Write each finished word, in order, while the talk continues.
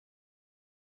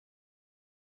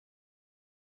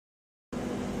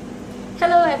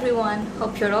everyone,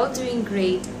 hope you're all doing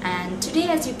great, and today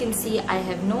as you can see I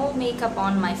have no makeup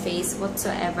on my face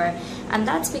whatsoever, and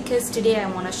that's because today I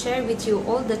want to share with you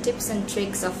all the tips and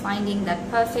tricks of finding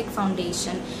that perfect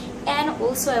foundation, and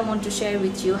also I want to share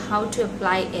with you how to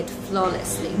apply it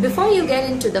flawlessly. Before you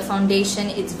get into the foundation,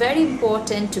 it's very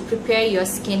important to prepare your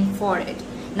skin for it.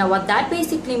 Now what that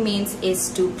basically means is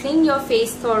to clean your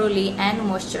face thoroughly and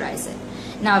moisturize it.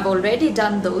 Now I've already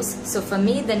done those, so for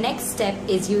me the next step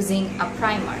is using a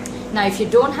primer. Now if you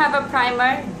don't have a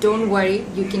primer, don't worry,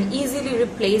 you can easily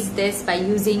replace this by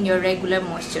using your regular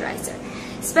moisturizer.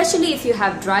 Especially if you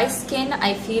have dry skin,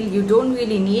 I feel you don't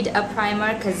really need a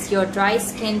primer because your dry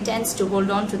skin tends to hold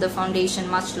on to the foundation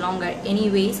much longer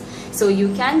anyways, so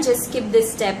you can just skip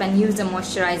this step and use a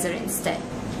moisturizer instead.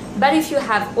 But if you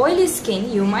have oily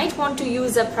skin, you might want to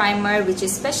use a primer which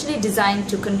is specially designed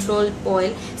to control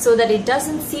oil so that it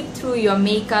doesn't seep through your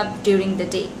makeup during the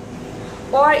day.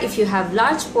 Or if you have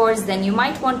large pores, then you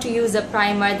might want to use a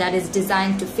primer that is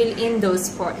designed to fill in those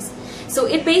pores. So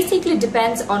it basically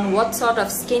depends on what sort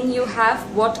of skin you have,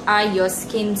 what are your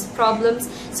skin's problems.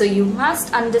 So you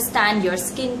must understand your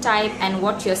skin type and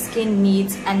what your skin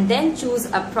needs, and then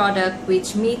choose a product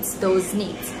which meets those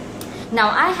needs. Now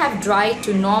I have dry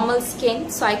to normal skin,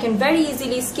 so I can very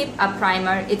easily skip a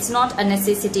primer. It's not a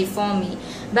necessity for me.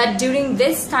 But during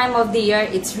this time of the year,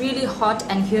 it's really hot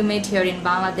and humid here in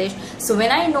Bangladesh. So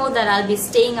when I know that I'll be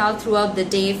staying out throughout the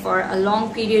day for a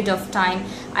long period of time,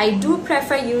 I do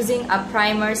prefer using a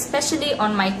primer, especially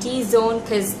on my T-zone,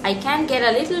 because I can get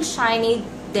a little shiny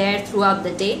there throughout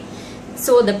the day.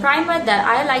 So the primer that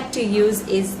I like to use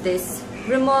is this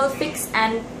Rimmel Fix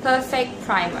and Perfect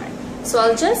Primer. So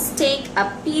I'll just take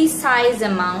a pea-size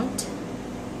amount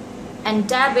and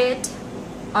dab it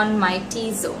on my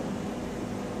T-zone.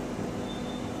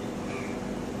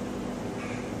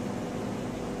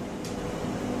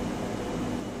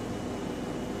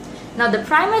 Now the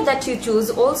primer that you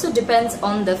choose also depends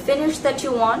on the finish that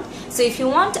you want. So if you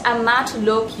want a matte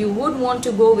look, you would want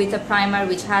to go with a primer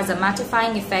which has a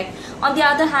mattifying effect. On the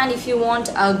other hand, if you want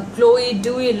a glowy,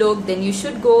 dewy look, then you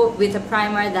should go with a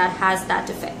primer that has that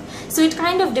effect. So it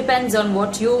kind of depends on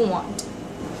what you want.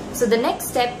 So the next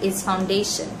step is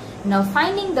foundation. Now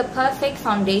finding the perfect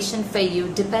foundation for you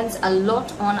depends a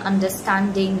lot on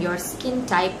understanding your skin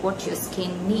type, what your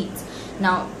skin needs.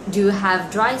 Now, do you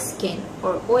have dry skin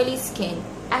or oily skin,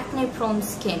 acne prone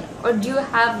skin, or do you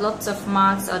have lots of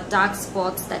marks or dark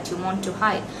spots that you want to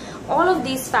hide? All of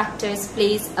these factors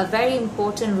plays a very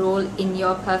important role in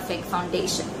your perfect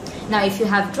foundation. Now if you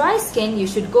have dry skin, you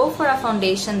should go for a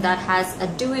foundation that has a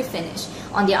dewy finish.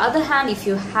 On the other hand, if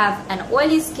you have an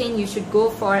oily skin, you should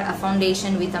go for a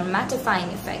foundation with a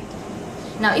mattifying effect.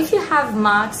 Now if you have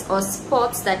marks or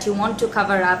spots that you want to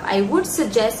cover up, I would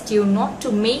suggest you not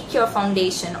to make your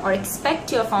foundation or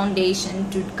expect your foundation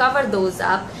to cover those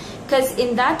up, because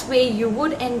in that way you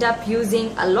would end up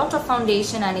using a lot of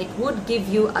foundation and it would give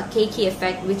you a cakey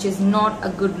effect, which is not a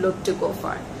good look to go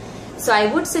for. So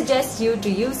I would suggest you to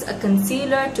use a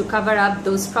concealer to cover up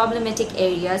those problematic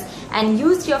areas and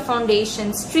use your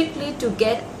foundation strictly to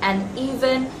get an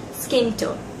even skin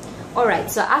tone.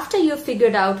 Alright, so after you've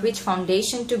figured out which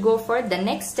foundation to go for, the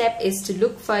next step is to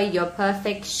look for your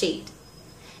perfect shade.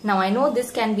 Now I know this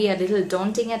can be a little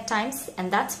daunting at times, and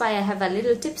that's why I have a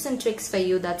little tips and tricks for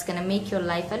you that's gonna make your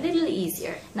life a little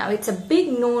easier. Now it's a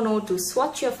big no-no to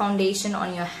swatch your foundation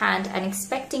on your hand and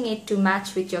expecting it to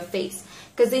match with your face,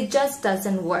 because it just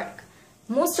doesn't work.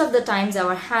 Most of the times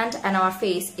our hand and our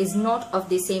face is not of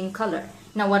the same color.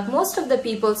 Now what most of the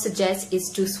people suggest is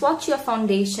to swatch your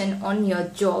foundation on your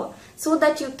jaw so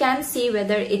that you can see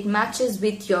whether it matches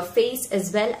with your face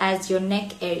as well as your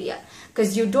neck area.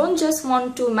 Because you don't just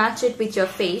want to match it with your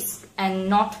face and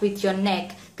not with your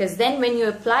neck, because then when you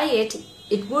apply it,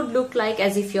 it would look like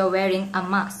as if you're wearing a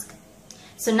mask.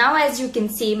 So now as you can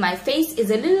see, my face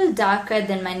is a little darker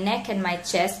than my neck and my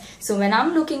chest. So when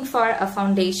I'm looking for a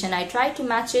foundation, I try to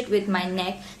match it with my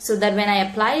neck so that when I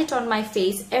apply it on my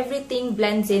face, everything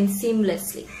blends in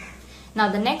seamlessly.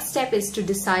 Now the next step is to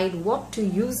decide what to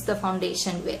use the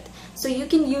foundation with. So you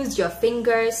can use your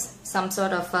fingers, some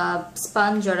sort of a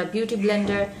sponge or a beauty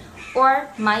blender, or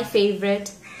my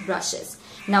favorite, brushes.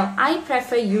 Now I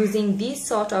prefer using these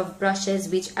sort of brushes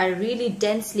which are really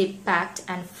densely packed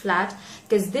and flat,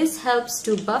 because this helps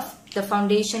to buff the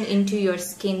foundation into your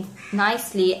skin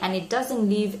nicely and it doesn't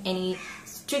leave any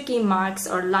sticky marks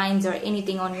or lines or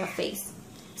anything on your face.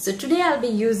 So today I'll be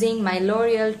using my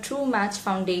L'Oreal True Match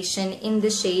foundation in the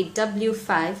shade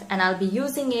W5, and I'll be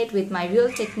using it with my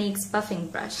Real Techniques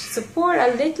buffing brush. So pour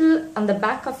a little on the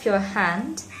back of your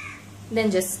hand Then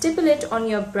just stipple it on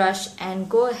your brush and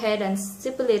go ahead and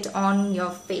stipple it on your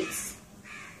face.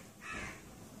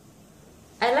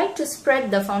 I like to spread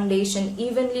the foundation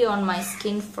evenly on my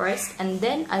skin first, and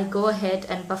then I go ahead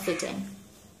and buff it in.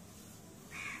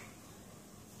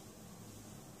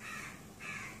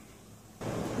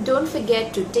 Don't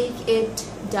forget to take it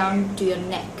down to your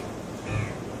neck.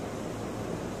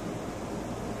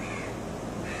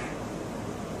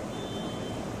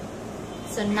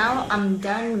 So now I'm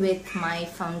done with my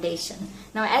foundation.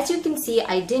 Now as you can see,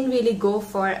 I didn't really go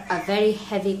for a very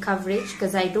heavy coverage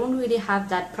because I don't really have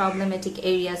that problematic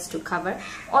areas to cover.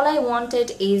 All I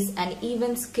wanted is an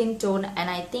even skin tone, and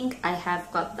I think I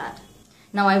have got that.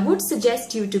 Now I would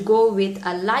suggest you to go with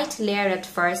a light layer at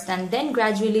first and then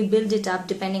gradually build it up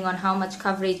depending on how much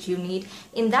coverage you need.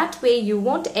 In that way you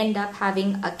won't end up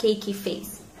having a cakey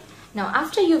face. Now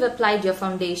after you've applied your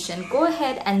foundation, go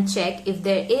ahead and check if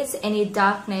there is any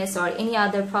darkness or any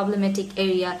other problematic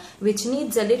area which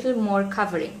needs a little more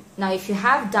covering. Now if you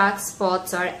have dark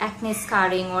spots or acne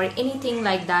scarring or anything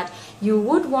like that, you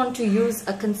would want to use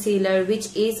a concealer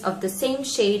which is of the same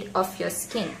shade of your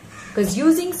skin. Because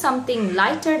using something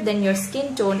lighter than your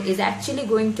skin tone is actually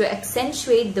going to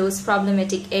accentuate those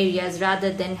problematic areas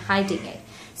rather than hiding it.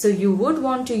 So you would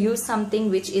want to use something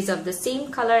which is of the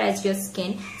same color as your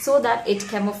skin so that it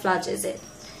camouflages it.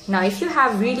 Now if you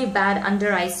have really bad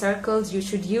under eye circles, you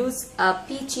should use a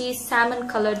peachy salmon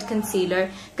colored concealer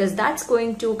because that's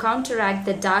going to counteract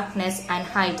the darkness and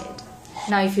hide it.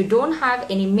 Now if you don't have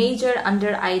any major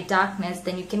under eye darkness,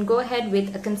 then you can go ahead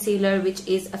with a concealer which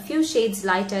is a few shades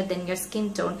lighter than your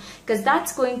skin tone, because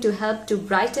that's going to help to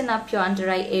brighten up your under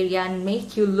eye area and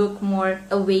make you look more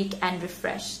awake and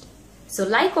refreshed. So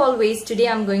like always, today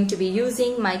I'm going to be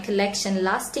using my collection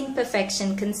Lasting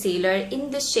Perfection Concealer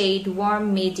in the shade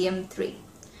Warm Medium 3.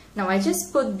 Now I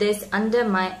just put this under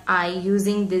my eye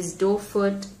using this doe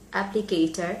foot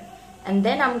applicator, and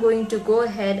then I'm going to go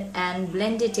ahead and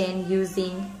blend it in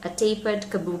using a tapered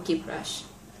kabuki brush.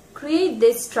 Create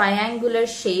this triangular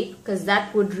shape because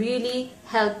that would really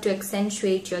help to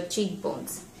accentuate your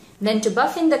cheekbones. Then to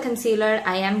buff in the concealer,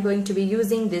 I am going to be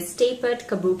using this tapered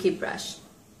kabuki brush.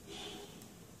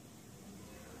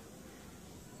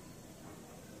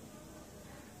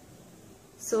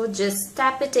 So just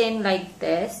tap it in like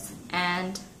this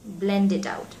and blend it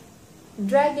out.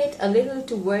 Drag it a little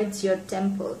towards your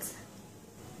temples.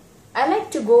 I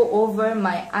like to go over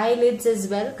my eyelids as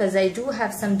well because I do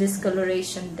have some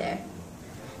discoloration there.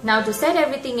 Now to set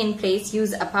everything in place,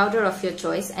 use a powder of your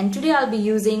choice, and today I'll be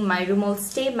using my Rimmel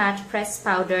Stay Matte Press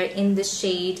Powder in the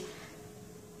shade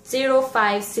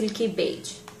 05 Silky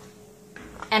Beige.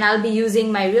 And I'll be using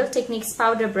my Real Techniques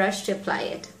powder brush to apply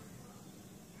it.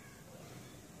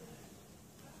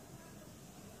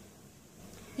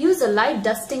 Use a light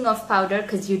dusting of powder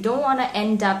because you don't want to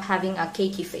end up having a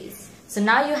cakey face. So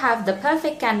now you have the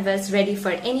perfect canvas ready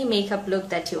for any makeup look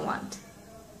that you want.